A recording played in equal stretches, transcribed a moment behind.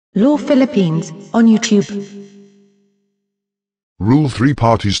Law Philippines, on YouTube. Rule 3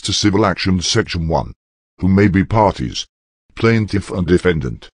 Parties to Civil Actions Section 1. Who may be parties? Plaintiff and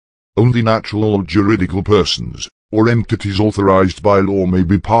defendant. Only natural or juridical persons, or entities authorized by law may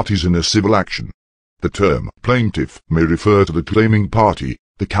be parties in a civil action. The term plaintiff may refer to the claiming party,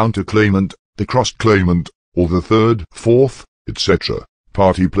 the counterclaimant, the cross-claimant, or the third, fourth, etc.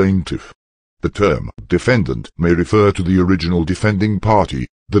 party plaintiff. The term defendant may refer to the original defending party,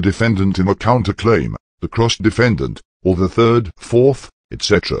 the defendant in a counterclaim, the cross-defendant, or the third, fourth,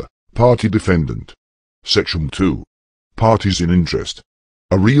 etc. party defendant. Section 2. Parties in interest.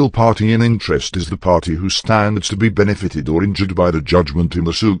 A real party in interest is the party who stands to be benefited or injured by the judgment in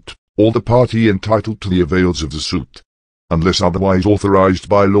the suit, or the party entitled to the avails of the suit. Unless otherwise authorized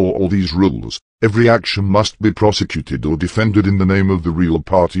by law or these rules, every action must be prosecuted or defended in the name of the real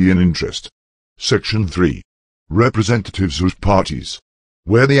party in interest. Section 3. Representatives as parties.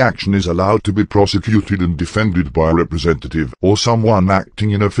 Where the action is allowed to be prosecuted and defended by a representative or someone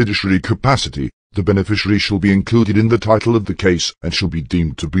acting in a fiduciary capacity, the beneficiary shall be included in the title of the case and shall be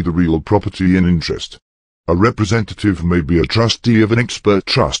deemed to be the real property in interest. A representative may be a trustee of an expert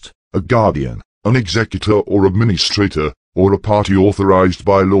trust, a guardian, an executor or administrator, or a party authorized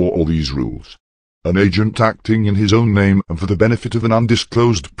by law or these rules. An agent acting in his own name and for the benefit of an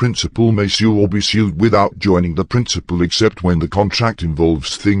undisclosed principal may sue or be sued without joining the principal except when the contract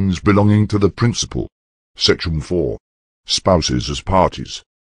involves things belonging to the principal. Section 4. Spouses as parties.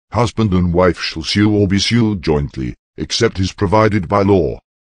 Husband and wife shall sue or be sued jointly, except as provided by law.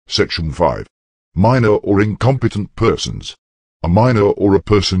 Section 5. Minor or incompetent persons. A minor or a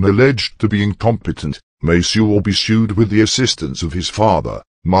person alleged to be incompetent may sue or be sued with the assistance of his father,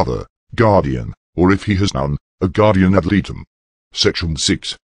 mother, guardian, or if he has none, a guardian ad litem. Section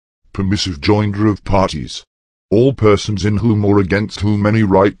 6. Permissive joinder of parties. All persons in whom or against whom any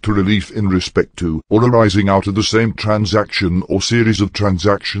right to relief in respect to or arising out of the same transaction or series of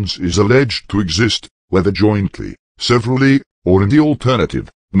transactions is alleged to exist, whether jointly, severally, or in the alternative,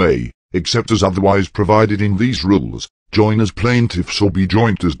 may, except as otherwise provided in these rules, join as plaintiffs or be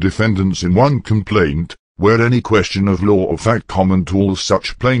joint as defendants in one complaint, where any question of law or fact common to all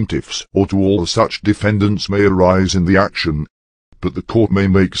such plaintiffs or to all such defendants may arise in the action. But the court may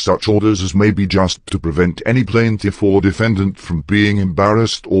make such orders as may be just to prevent any plaintiff or defendant from being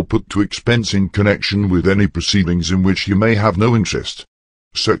embarrassed or put to expense in connection with any proceedings in which he may have no interest.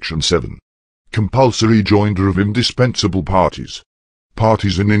 Section 7. Compulsory joinder of indispensable parties.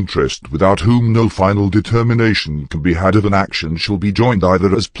 Parties in interest without whom no final determination can be had of an action shall be joined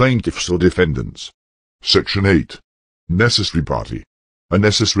either as plaintiffs or defendants. Section 8. Necessary party. A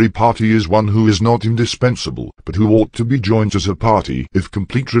necessary party is one who is not indispensable, but who ought to be joined as a party if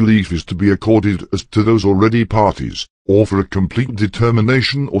complete relief is to be accorded as to those already parties, or for a complete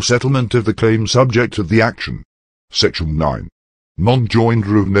determination or settlement of the claim subject of the action. Section 9.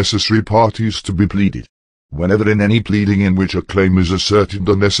 Non-joinder of necessary parties to be pleaded. Whenever in any pleading in which a claim is asserted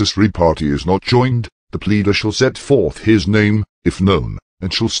the necessary party is not joined, the pleader shall set forth his name, if known,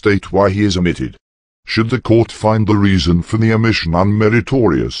 and shall state why he is omitted. Should the court find the reason for the omission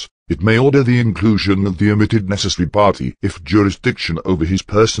unmeritorious, it may order the inclusion of the omitted necessary party if jurisdiction over his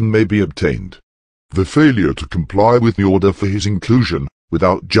person may be obtained. The failure to comply with the order for his inclusion,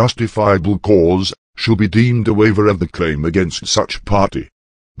 without justifiable cause, shall be deemed a waiver of the claim against such party.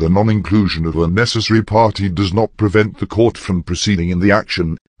 The non-inclusion of a necessary party does not prevent the court from proceeding in the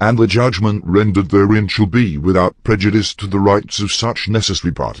action, and the judgment rendered therein shall be without prejudice to the rights of such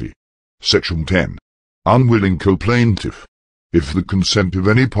necessary party. Section 10. Unwilling co-plaintiff. If the consent of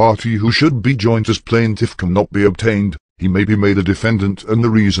any party who should be joined as plaintiff cannot be obtained, he may be made a defendant and the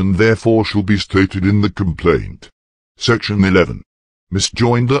reason therefore shall be stated in the complaint. Section 11.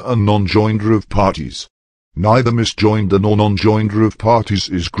 Misjoinder and non-joinder of parties. Neither misjoinder nor non-joinder of parties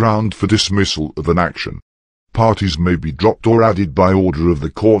is ground for dismissal of an action. Parties may be dropped or added by order of the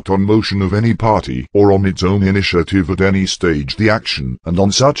court on motion of any party or on its own initiative at any stage the action and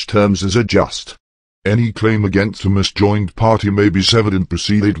on such terms as are just. Any claim against a misjoined party may be severed and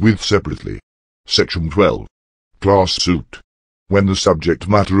proceeded with separately. Section 12. Class suit. When the subject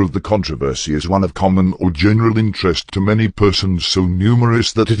matter of the controversy is one of common or general interest to many persons so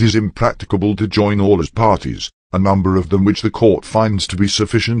numerous that it is impracticable to join all as parties, a number of them which the court finds to be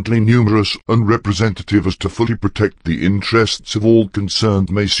sufficiently numerous and representative as to fully protect the interests of all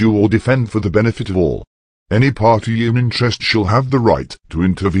concerned may sue or defend for the benefit of all. Any party in interest shall have the right to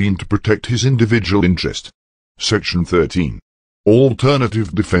intervene to protect his individual interest. Section 13.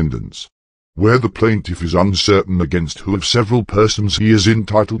 Alternative defendants. Where the plaintiff is uncertain against who of several persons he is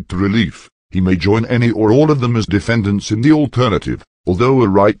entitled to relief, he may join any or all of them as defendants in the alternative, although a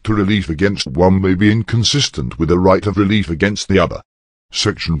right to relief against one may be inconsistent with a right of relief against the other.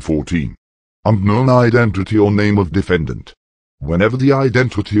 Section 14. Unknown identity or name of defendant. Whenever the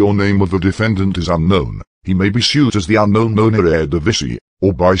identity or name of a defendant is unknown, he may be sued as the unknown onere divisi,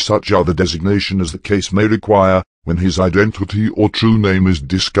 or by such other designation as the case may require. When his identity or true name is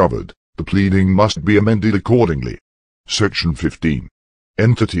discovered, the pleading must be amended accordingly. Section 15.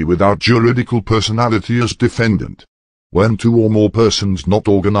 Entity without juridical personality as defendant. When two or more persons not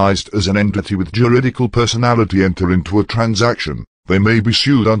organized as an entity with juridical personality enter into a transaction, they may be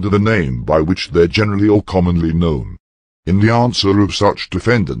sued under the name by which they are generally or commonly known. In the answer of such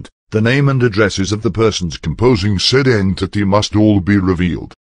defendant, the name and addresses of the persons composing said entity must all be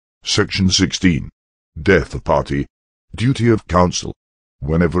revealed. Section 16. Death of party. Duty of counsel.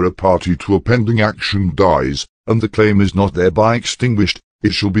 Whenever a party to a pending action dies, and the claim is not thereby extinguished,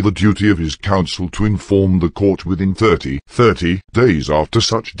 it shall be the duty of his counsel to inform the court within 30 days after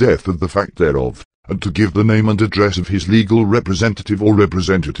such death of the fact thereof, and to give the name and address of his legal representative or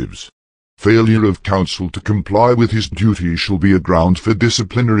representatives. Failure of counsel to comply with his duty shall be a ground for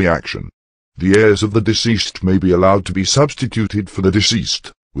disciplinary action. The heirs of the deceased may be allowed to be substituted for the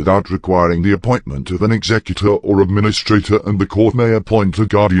deceased, without requiring the appointment of an executor or administrator, and the court may appoint a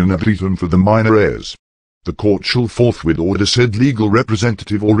guardian ad litem for the minor heirs. The court shall forthwith order said legal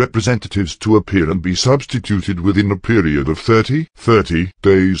representative or representatives to appear and be substituted within a period of 30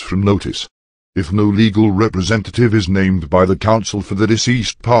 days from notice. If no legal representative is named by the counsel for the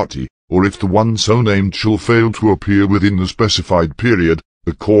deceased party, or if the one so named shall fail to appear within the specified period,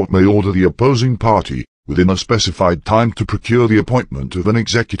 the court may order the opposing party, within a specified time, to procure the appointment of an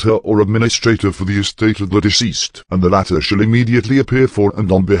executor or administrator for the estate of the deceased, and the latter shall immediately appear for and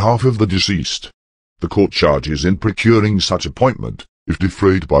on behalf of the deceased. The court charges in procuring such appointment, if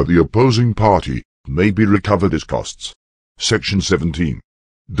defrayed by the opposing party, may be recovered as costs. Section 17.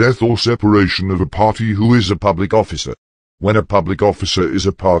 Death or separation of a party who is a public officer. When a public officer is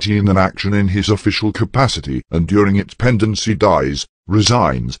a party in an action in his official capacity, and during its pendency dies,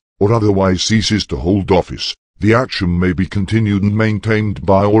 resigns, or otherwise ceases to hold office, the action may be continued and maintained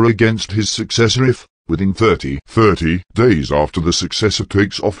by or against his successor if, within 30 days after the successor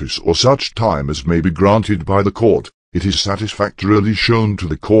takes office or such time as may be granted by the court, it is satisfactorily shown to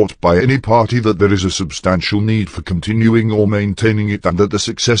the court by any party that there is a substantial need for continuing or maintaining it, and that the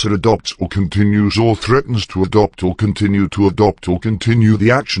successor adopts or continues or threatens to adopt or continue to adopt or continue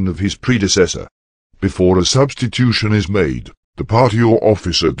the action of his predecessor. Before a substitution is made, the party or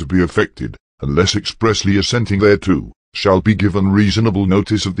officer to be affected, unless expressly assenting thereto, shall be given reasonable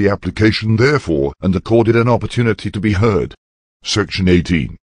notice of the application therefor, and accorded an opportunity to be heard. Section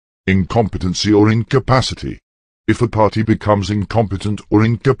 18. Incompetency or incapacity. If a party becomes incompetent or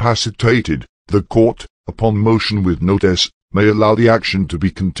incapacitated, the court, upon motion with notice, may allow the action to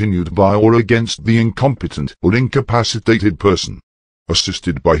be continued by or against the incompetent or incapacitated person,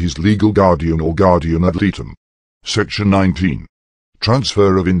 assisted by his legal guardian or guardian ad litem. Section 19.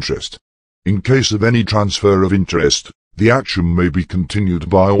 Transfer of interest. In case of any transfer of interest, the action may be continued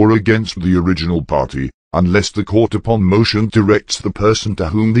by or against the original party, unless the court upon motion directs the person to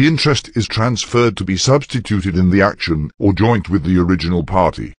whom the interest is transferred to be substituted in the action or joint with the original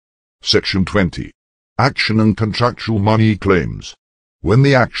party. Section 20. Action and contractual money claims. When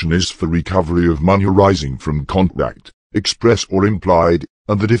the action is for recovery of money arising from contract, express or implied,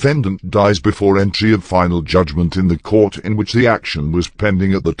 and the defendant dies before entry of final judgment in the court in which the action was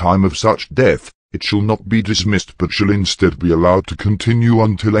pending at the time of such death, it shall not be dismissed but shall instead be allowed to continue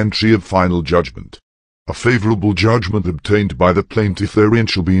until entry of final judgment. A favorable judgment obtained by the plaintiff therein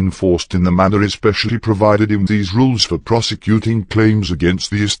shall be enforced in the manner especially provided in these rules for prosecuting claims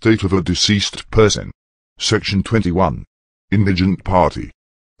against the estate of a deceased person. Section 21. Indigent party.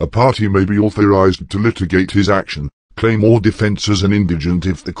 A party may be authorized to litigate his action, claim or defense as an indigent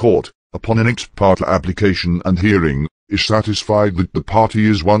if the court, upon an ex parte application and hearing, is satisfied that the party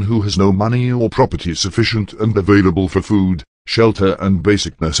is one who has no money or property sufficient and available for food, shelter and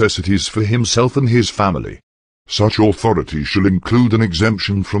basic necessities for himself and his family. Such authority shall include an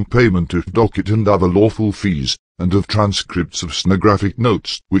exemption from payment of docket and other lawful fees, and of transcripts of stenographic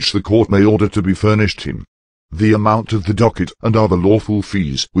notes which the court may order to be furnished him. The amount of the docket and other lawful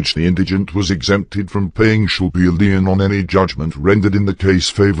fees which the indigent was exempted from paying shall be a lien on any judgment rendered in the case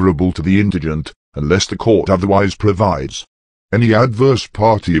favorable to the indigent, unless the court otherwise provides. Any adverse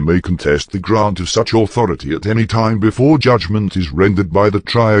party may contest the grant of such authority at any time before judgment is rendered by the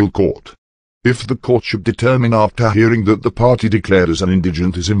trial court. If the court should determine after hearing that the party declared as an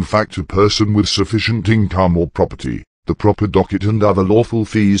indigent is in fact a person with sufficient income or property, the proper docket and other lawful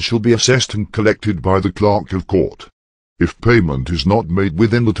fees shall be assessed and collected by the clerk of court. if payment is not made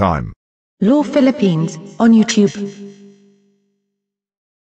within the time. Law Philippines on YouTube.